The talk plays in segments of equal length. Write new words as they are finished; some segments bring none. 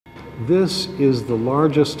This is the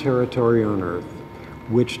largest territory on Earth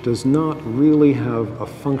which does not really have a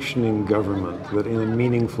functioning government that in a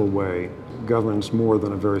meaningful way governs more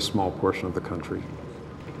than a very small portion of the country.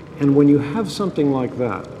 And when you have something like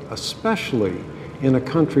that, especially in a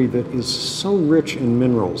country that is so rich in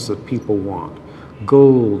minerals that people want,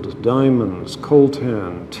 gold, diamonds,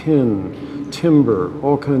 coltan, tin, timber,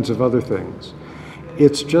 all kinds of other things,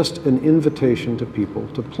 it's just an invitation to people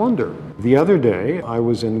to plunder. The other day, I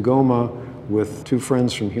was in Goma with two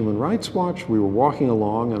friends from Human Rights Watch. We were walking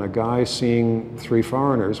along, and a guy, seeing three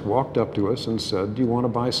foreigners, walked up to us and said, "Do you want to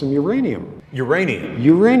buy some uranium?" Uranium?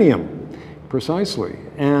 Uranium, precisely.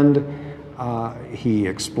 And he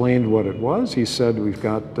explained what it was. He said, "We've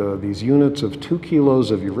got these units of 2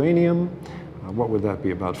 kilos of uranium." What would that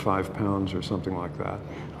be, about 5 pounds or something like that?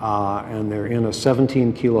 And they're in a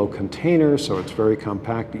 17-kilo container, so it's very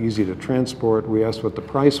compact, easy to transport. We asked what the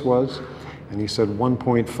price was, and he said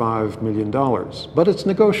 $1.5 million, but it's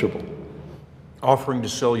negotiable. Offering to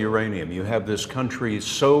sell uranium. You have this country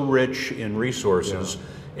so rich in resources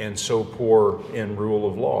and so poor in rule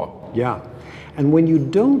of law. Yeah. And when you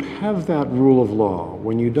don't have that rule of law,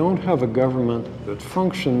 when you don't have a government that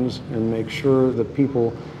functions and makes sure that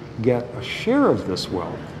people get a share of this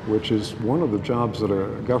wealth, which is one of the jobs that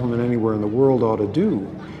a government anywhere in the world ought to do,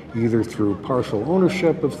 either through partial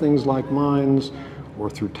ownership of things like mines or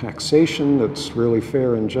through taxation that's really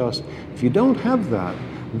fair and just. If you don't have that,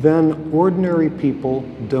 then ordinary people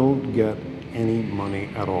don't get any money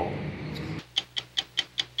at all.